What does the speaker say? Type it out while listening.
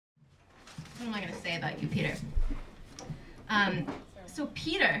What am I going to say about you, Peter? So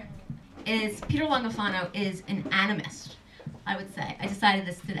Peter Longofono is an animist, I would say. I decided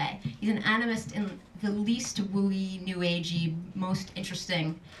this today. He's an animist in the least wooey, new agey, most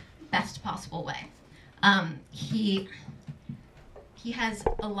interesting, best possible way. He has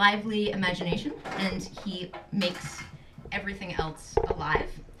a lively imagination, and he makes everything else alive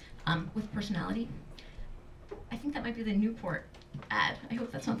with personality. I think that might be the Newport ad. I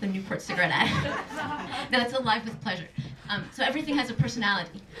hope that's not the Newport cigarette ad. No, it's alive with pleasure. So everything has a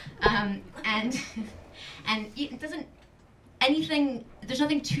personality, and it doesn't there's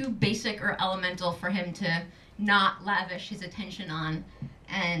nothing too basic or elemental for him to not lavish his attention on,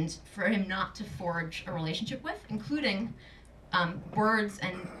 and for him not to forge a relationship with, including words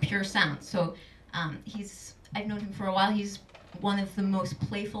and pure sound. So I've known him for a while. He's one of the most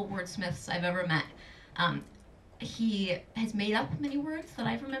playful wordsmiths I've ever met. He has made up many words that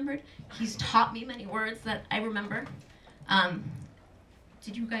I've remembered. He's taught me many words that I remember.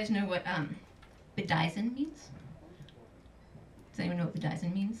 Did you guys know what bedizen means? Does anyone know what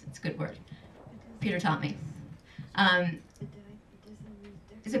bedizen means? It's a good word. Peter taught me.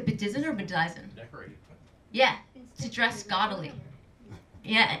 Is it bedizen or bedizen? Decorated. Yeah, to dress gaudily.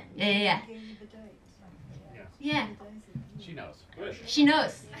 Yeah. Yeah. She knows. She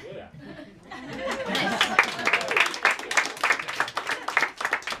knows. Yeah. Nice.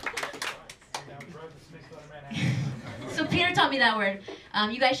 So Peter taught me that word.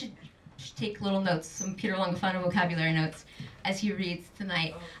 You guys should take little notes, some Peter Longofono vocabulary notes, as he reads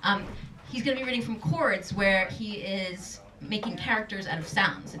tonight. He's going to be reading from CHORDS, where he is making characters out of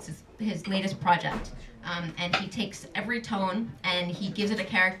sounds. It's his latest project. And he takes every tone and he gives it a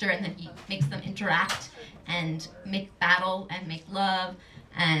character, and then he makes them interact and make battle and make love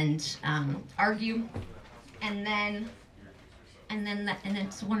and argue, and then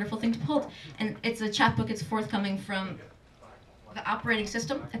it's a wonderful thing to behold. And it's a chapbook. It's forthcoming from the operating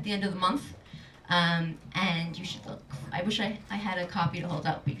system at the end of the month, and you should look. I wish I had a copy to hold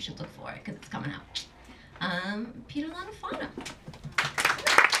up, but you should look for it because it's coming out. Peter Longofono.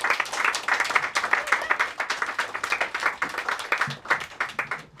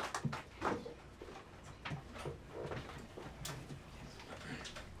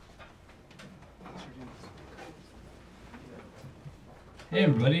 Hey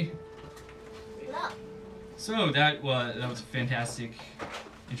everybody. Hello. So that was a fantastic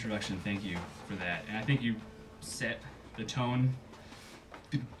introduction. Thank you for that. And I think you set the tone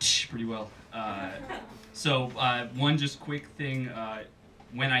pretty well. One just quick thing,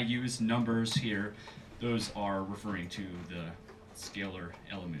 when I use numbers here, those are referring to the scalar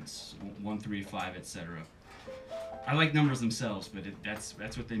elements, 1, 3, 5, etc. I like numbers themselves, but that's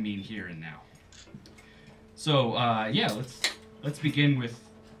what they mean here and now. So yeah, let's begin with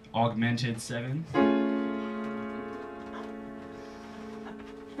augmented 7.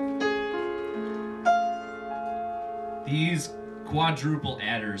 These quadruple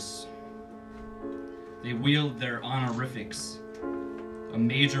adders, they wield their honorifics, a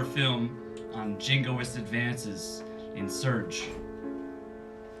major film on jingoist advances in surge,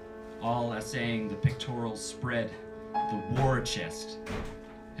 all essaying the pictorial spread, the war chest,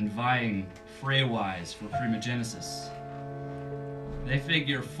 and vying fray-wise for primogenesis. They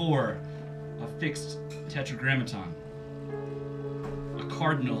figure 4, a fixed tetragrammaton, a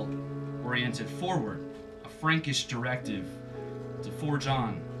cardinal oriented forward, a Frankish directive to forge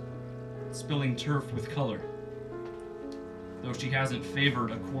on, spilling turf with color, though she hasn't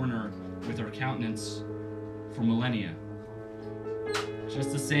favored a corner with her countenance for millennia.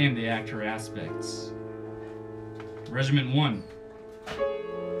 Just the same, they act her aspects. Regiment 1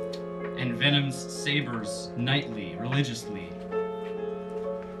 envenoms sabers nightly, religiously.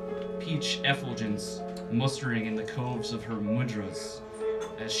 Peach effulgence mustering in the coves of her mudras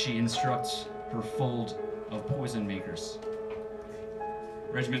as she instructs her fold of poison makers.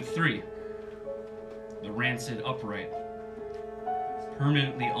 Regiment 3, the rancid upright,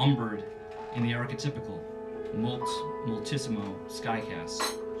 permanently umbered in the archetypical multissimo skycast,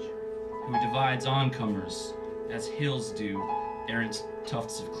 who divides oncomers as hills do errant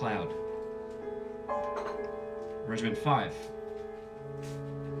tufts of cloud. Regiment 5,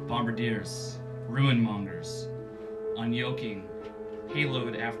 bombardiers, ruin mongers, unyoking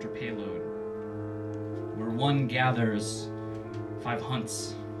payload after payload, where one gathers 5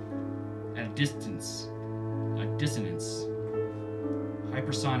 hunts at a distance, a dissonance,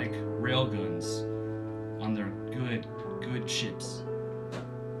 hypersonic railguns on their good ships.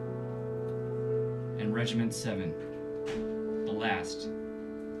 And Regiment 7, the last,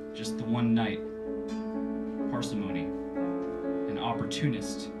 just the one night, parsimony, an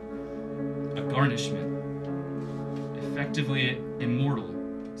opportunist, a garnishment, effectively immortal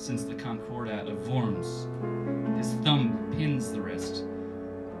since the Concordat of Worms. His thumb pins the rest.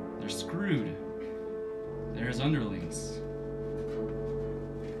 They're screwed. They're his underlings.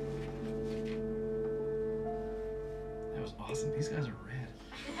 That was awesome. These guys are rad.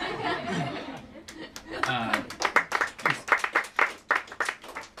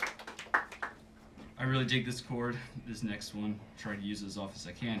 I really dig this chord, this next one. Try to use it as often as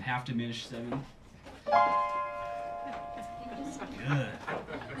I can. Half diminished 7. It's good.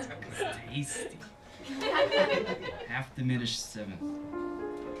 It's tasty. Half diminished 7.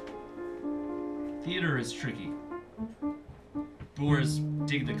 Theater is tricky. Boers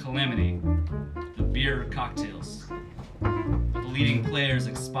dig the calamity, the beer cocktails. The leading players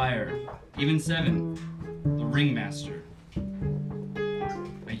expire. Even 7, the ringmaster.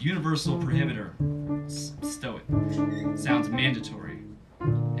 A universal prohibitor, stoic, sounds mandatory.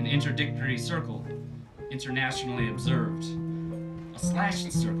 An interdictory circle, internationally observed. A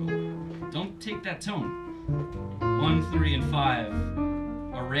slashed circle, don't take that tone. 1, 3, and 5,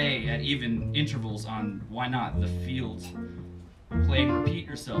 array at even intervals on why not the field. Play and repeat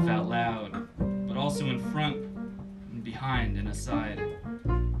yourself out loud, but also in front and behind and aside.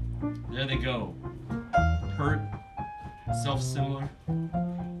 There they go, hurt, self-similar.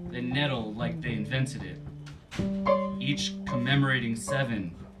 They nettle like they invented it, each commemorating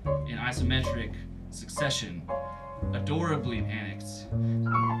 7 in isometric succession, adorably panicked.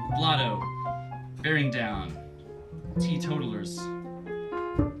 Blotto, bearing down, teetotalers.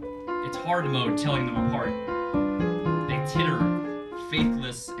 It's hard mode telling them apart. They titter,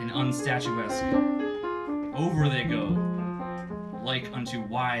 faithless and unstatuesque. Over they go, like unto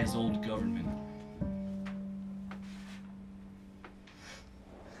wise old government.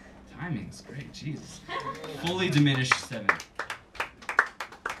 Timing's great, Jesus. Fully diminished 7.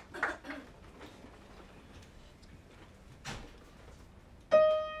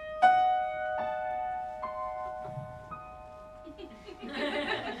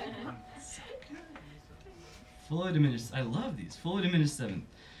 Fully diminished, I love these. Fully diminished 7.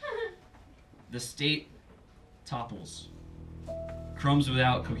 The state topples. Crumbs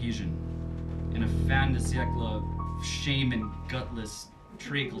without cohesion. In a fin de siècle of shame and gutless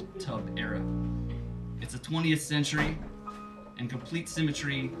treacle tub era. It's a 20th century, and complete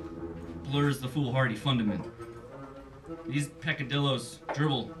symmetry blurs the foolhardy fundament. These peccadillos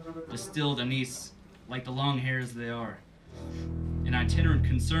dribble distilled anise like the long hairs they are. An itinerant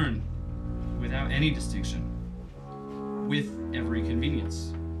concern without any distinction, with every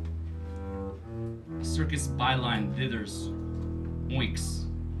convenience. A circus byline thithers, oinks,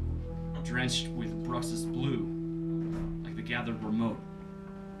 drenched with Bruxus blue, like the gathered remote.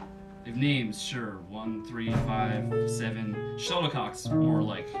 They've names, sure, 1, 3, 5, 7, shuttlecocks, more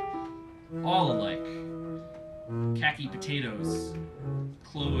like, all alike. Khaki potatoes,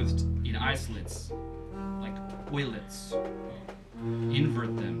 clothed in islets, like oilets.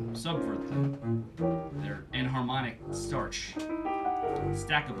 Invert them, subvert them. They're enharmonic starch,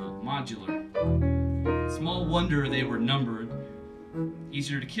 stackable, modular. Small wonder they were numbered,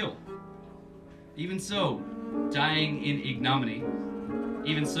 easier to kill. Even so, dying in ignominy,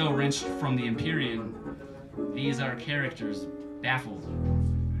 even so wrenched from the Empyrean, these are characters baffled.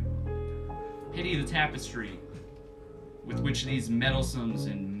 Pity the tapestry with which these meddlesomes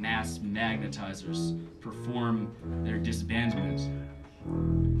and mass magnetizers perform their disbandment.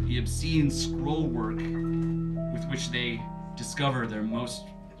 The obscene scroll work with which they discover their most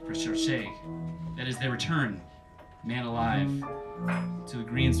recherche, that is, they return, man alive, to the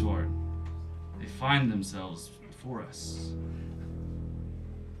greensward. They find themselves before us.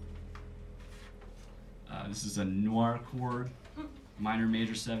 This is a noir chord, minor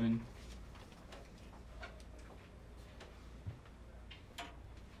major 7.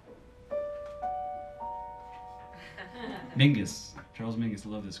 Mingus, Charles Mingus,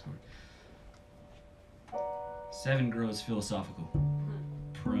 love this chord. 7 grows philosophical,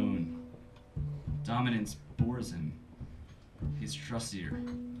 prone. Dominance bores him. He's trustier,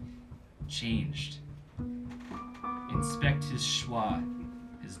 changed. Inspect his schwa,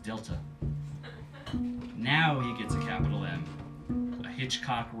 his delta. Now he gets a capital M, a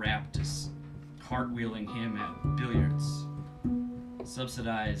Hitchcock Raptus, cartwheeling him at billiards.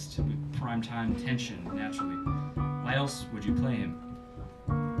 Subsidized with primetime tension, naturally. Why else would you play him?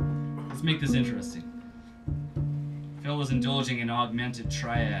 Let's make this interesting. Fella's indulging in augmented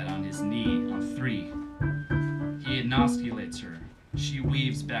triad on his knee on 3. He enosculates her. She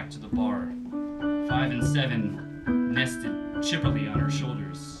weaves back to the bar. 5 and 7 nested chipperly on her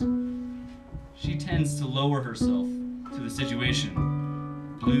shoulders. She tends to lower herself to the situation.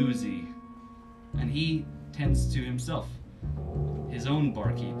 Bluesy, and he tends to himself, his own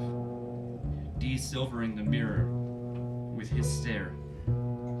barkeep, de-silvering the mirror with his stare.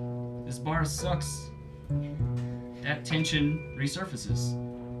 This bar sucks. That tension resurfaces.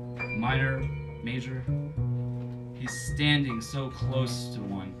 Minor, major. He's standing so close to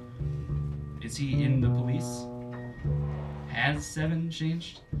one. Is he in the police? Has 7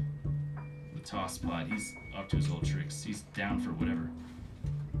 changed? The toss pod, he's up to his old tricks. He's down for whatever.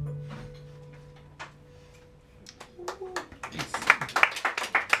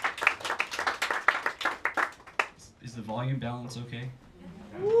 Is the volume balance okay?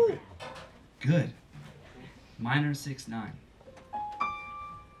 Woo. Good. Minor 6-9.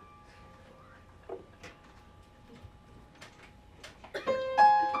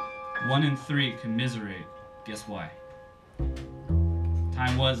 One and 3 commiserate. Guess why?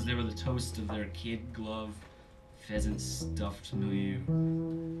 Time was they were the toast of their kid glove, pheasant stuffed milieu.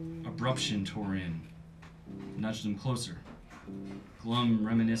 Abruption tore in, nudged them closer. Glum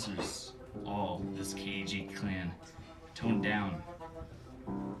reminiscers, all this cagey clan, toned down.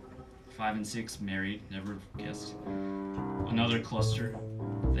 5 and 6 married, never guessed. Another cluster,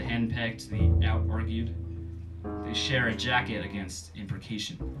 the henpecked, the out-argued. They share a jacket against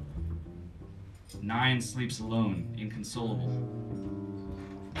imprecation. 9 sleeps alone, inconsolable.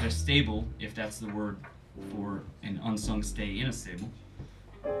 They're stable, if that's the word for an unsung stay in a stable.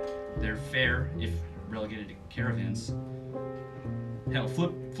 They're fair, if relegated to caravans. Hell,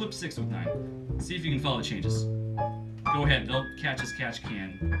 flip 6 with 9. See if you can follow the changes. Go ahead, they'll catch as catch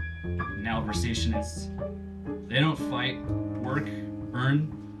can. Malversationists. They don't fight, work, earn,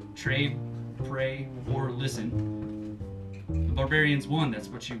 trade, pray, or listen. The barbarians won, that's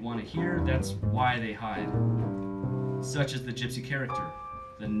what you want to hear, that's why they hide. Such is the gypsy character,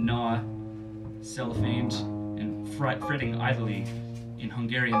 the gnaw, cellophaned, and fretting idly in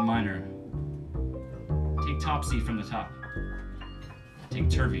Hungarian minor. Take Topsy from the top. Take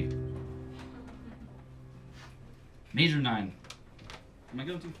Turvy. Major 9. Am I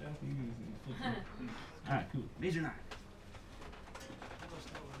going too fast? Alright, cool. Major 9.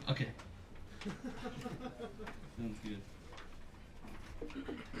 Okay. Sounds good.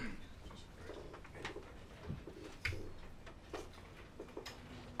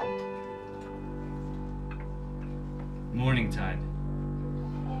 Morning tide.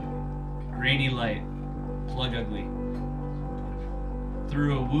 Grainy light. Plug ugly.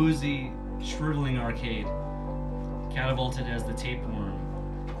 Through a woozy, shriveling arcade, catapulted as the tapeworm,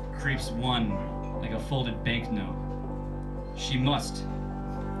 creeps one like a folded banknote. She must.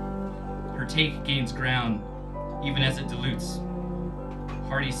 Her take gains ground, even as it dilutes.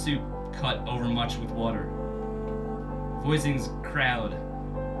 Hearty soup cut overmuch with water. Voising's crowd.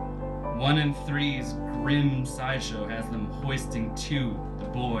 1 and 3's grim sideshow has them hoisting to the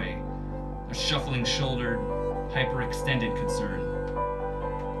boy, a shuffling-shouldered, hyperextended concern.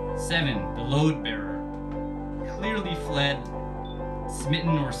 7, the load bearer, clearly fled,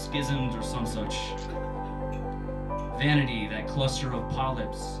 smitten or schismed or some such. Vanity, that cluster of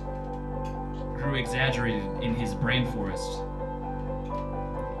polyps, grew exaggerated in his brain forest.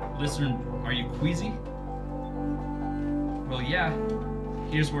 Listener, are you queasy? Well, yeah.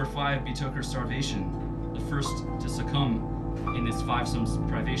 Here's where 5 betook her starvation, the first to succumb in this 5-some's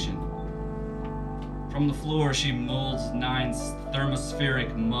privation. From the floor she molds 9's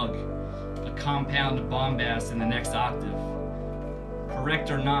thermospheric mug, a compound bombast in the next octave. Correct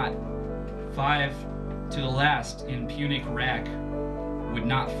or not, 5 to the last in Punic rack would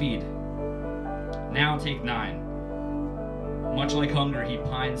not feed. Now take 9. Much like hunger, he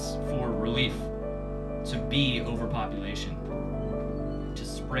pines for relief, to be overpopulation, to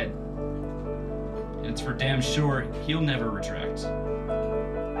spread. And it's for damn sure he'll never retract.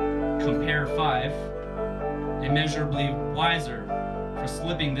 Compare 5, immeasurably wiser for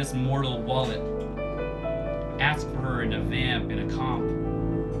slipping this mortal wallet. Ask for her in a vamp, in a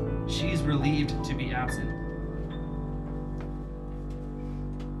comp. She's relieved to be absent.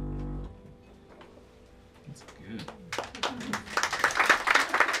 That's good.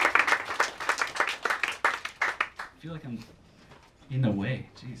 I feel like I'm in the way.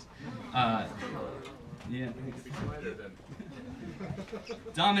 Jeez. Yeah.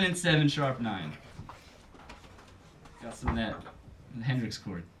 Dominant 7, sharp 9. Got some of that Hendrix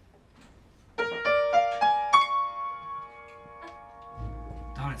chord.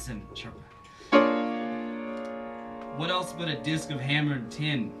 Dominant 7, sharp 9. What else but a disc of hammered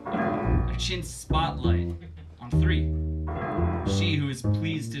tin? A chintz spotlight on 3. She who is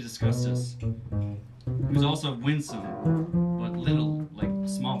pleased to disgust us. Who's also winsome, but little, like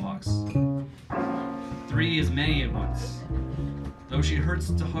smallpox. 3 is many at once. Though she hurts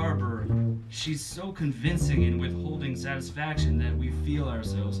to harbor, she's so convincing in withholding satisfaction that we feel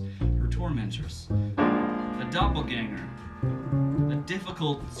ourselves her tormentors. The doppelganger, the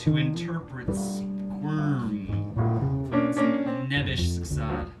difficult-to-interpret squirm, its nebbish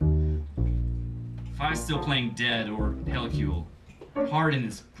succade. Fi's still playing dead or Helicule, hard in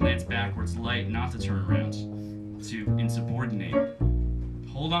his glance backwards, light not to turn around, to insubordinate.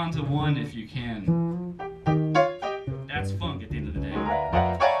 Hold on to one if you can. That's funk at the end of the day.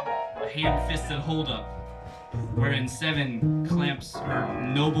 A ham-fisted hold-up, wherein 7 clamps her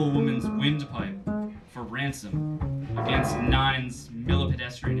noble woman's windpipe for ransom against 9's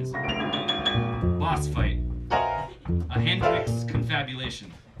millipedestrianism. Boss fight. A Hendrix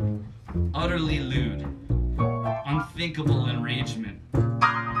confabulation. Utterly lewd. Unthinkable enragement.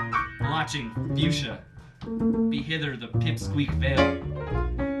 Blotching fuchsia. Be hither the pipsqueak veil.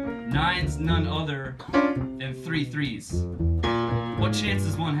 9's none other than 3 3s. What chance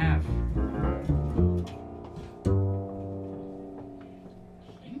does one have?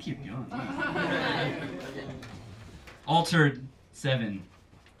 You can keep going. Altered 7.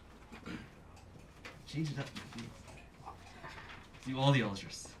 Change it up. Do all the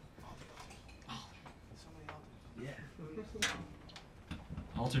alters. Oh. Yeah.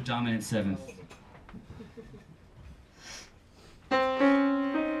 Altered dominant 7th.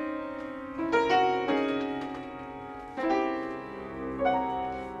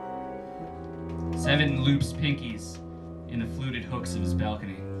 Seven loops pinkies in the fluted hooks of his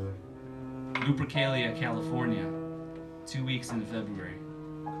balcony. Lupercalia, California, 2 weeks into February.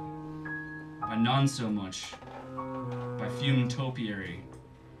 By none so much, by fume topiary,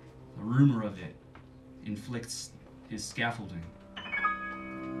 the rumor of it inflicts his scaffolding.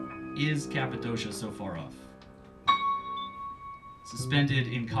 Is Cappadocia so far off? Suspended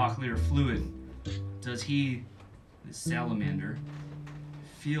in cochlear fluid, does he, the salamander,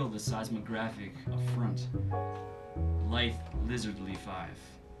 feel the seismographic affront? Lithe, lizardly 5,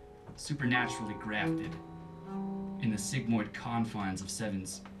 supernaturally grafted in the sigmoid confines of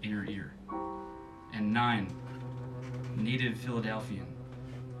 7's inner ear. And 9, native Philadelphian,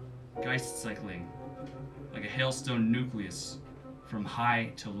 Geist cycling like a hailstone nucleus from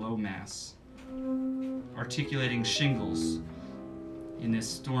high to low mass, articulating shingles in this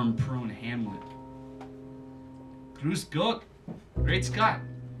storm-prone hamlet. Grüß Gott, great Scott,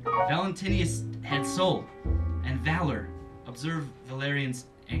 Valentinius had soul and valor. Observe Valerian's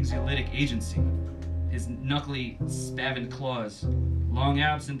anxiolytic agency, his knuckly, spavined claws, long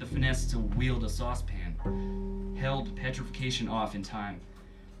absent the finesse to wield a saucepan, held petrification off in time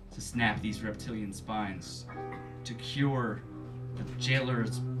to snap these reptilian spines, to cure the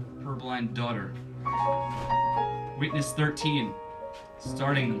jailer's purblind daughter. Witness 13,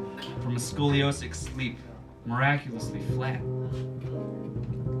 starting from a scoliosic sleep, miraculously flat.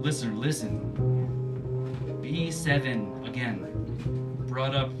 Listener, listen. B7 again,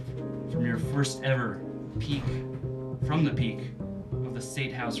 brought up from your first ever peak, from the peak of the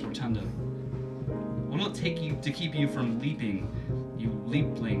State House Rotunda. What will it take you to keep you from leaping, you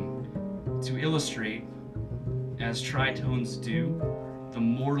leapling, to illustrate, as tritones do, the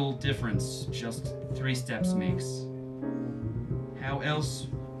mortal difference just 3 steps makes? How else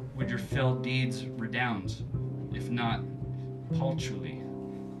would your fell deeds redound, if not paltrily,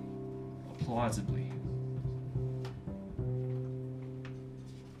 applausibly?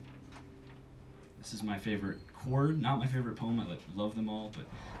 This is my favorite chord, not my favorite poem. I love them all, but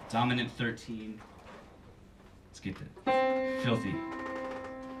dominant 13. Let's get that. Filthy.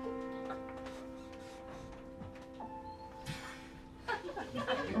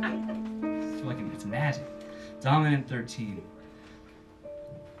 It's fucking, it's magic. Dominant 13.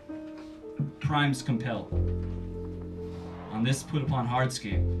 Primes compel. On this put upon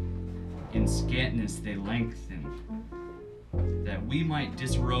hardscape, in scantness they lengthen, that we might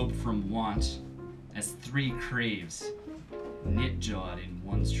disrobe from want, as 3 craves, knit-jawed in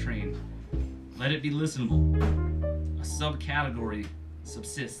one's train. Let it be listenable. A subcategory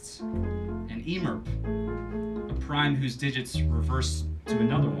subsists. An emerp, a prime whose digits reverse to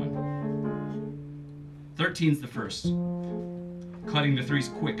another one. 13's the first, cutting the 3's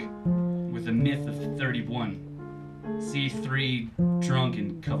quick, with the myth of 31. C3 drunk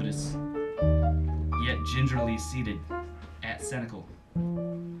and covetous, yet gingerly seated at Senecal.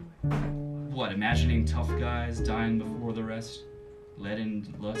 What, imagining tough guys dying before the rest?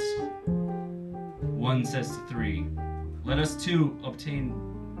 Leadened lust? 1 says to 3, let us too obtain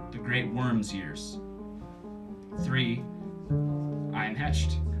the great worm's years. 3, I am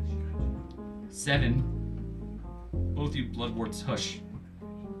hatched. 7, both you bloodworts hush.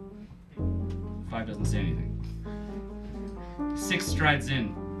 5 doesn't say anything. 6 strides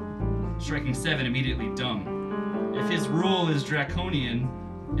in, striking 7 immediately dumb. If his rule is draconian,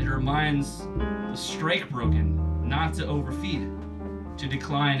 it reminds the strike-broken not to overfeed, to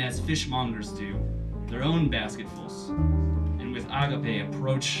decline as fishmongers do their own basketfuls, and with agape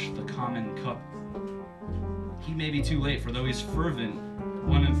approach the common cup. He may be too late, for though he's fervent,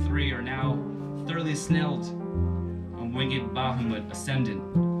 1 and 3 are now thoroughly snelled on winged Bahamut ascendant,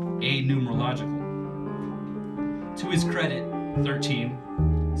 a-numerological. To his credit,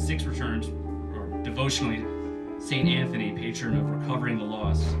 13, 6 returned, or devotionally, St. Anthony, patron of recovering the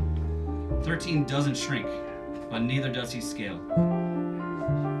lost. 13 doesn't shrink, but neither does he scale.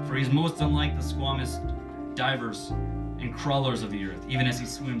 For he's most unlike the squamous divers and crawlers of the earth, even as he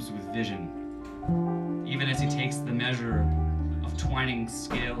swims with vision, even as he takes the measure of twining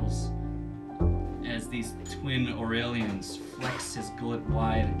scales, as these twin Aurelians flex his gullet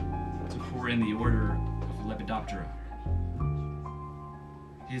wide to pour in the order of Lepidoptera.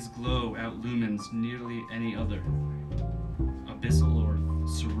 His glow outlumines nearly any other, abyssal or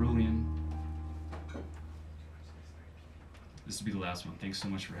cerulean. This will be the last one. Thanks so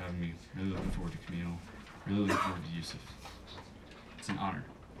much for having me. Really looking forward to communal. Really looking forward to Yusuf. It's an honor.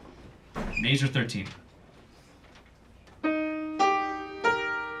 Major 13.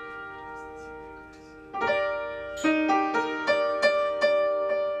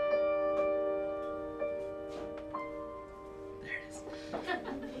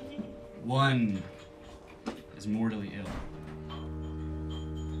 One is mortally ill,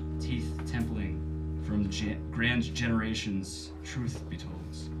 teeth templing from grand generations, truth be told.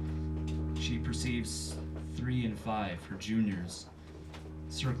 She perceives 3 and 5, her juniors,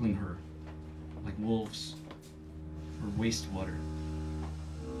 circling her like wolves, her wastewater.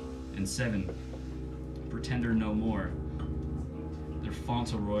 And 7, pretender no more, their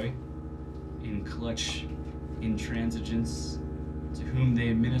Fauntleroy, in clutch intransigence, to whom they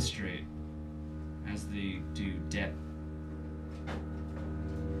administrate as they do debt.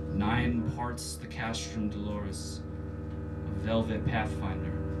 9 parts the castrum dolores, a velvet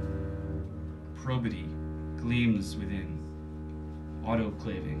pathfinder. Probity gleams within,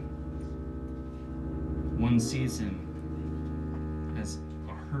 autoclaving. One sees him as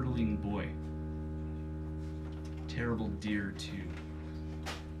a hurtling boy, terrible dear to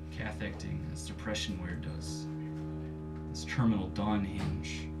cathecting as depressionware does. His terminal dawn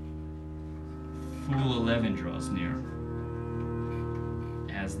hinge. Fool 11 draws near,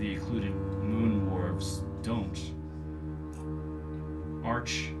 as the occluded moon dwarves don't.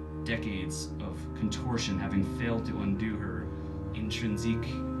 Arch decades of contortion having failed to undo her intrinsique.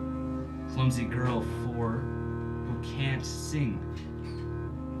 Clumsy girl 4 who can't sing.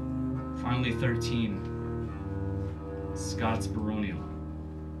 Finally 13, Scots baronial,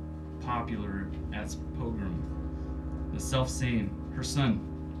 popular as pogrom. The self-same, her son,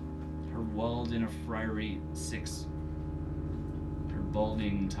 her walled in a friary 6, her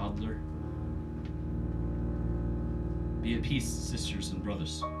balding toddler. Be at peace, sisters and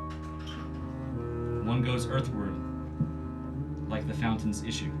brothers. One goes earthward, like the fountain's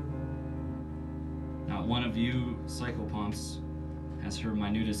issue. Not one of you psychopomps has her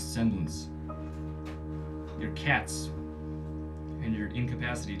minutest semblance. Your cats and your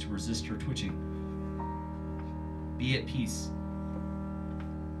incapacity to resist her twitching. Be at peace.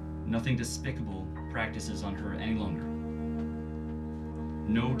 Nothing despicable practices on her any longer.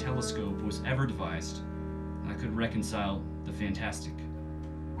 No telescope was ever devised that could reconcile the fantastic.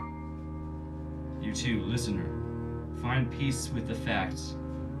 You too, listener, find peace with the fact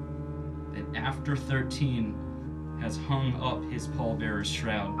that after 13 has hung up his pallbearer's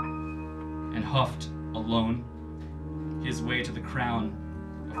shroud and huffed alone his way to the crown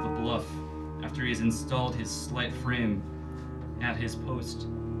of the bluff, after he has installed his slight frame at his post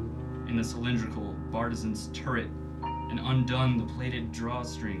in the cylindrical bartizan's turret and undone the plated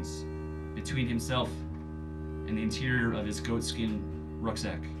drawstrings between himself and the interior of his goatskin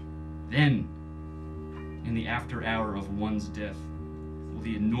rucksack. Then, in the after hour of one's death, will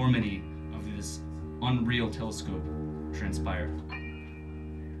the enormity of this unreal telescope transpire.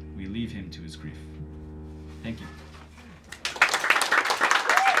 We leave him to his grief. Thank you.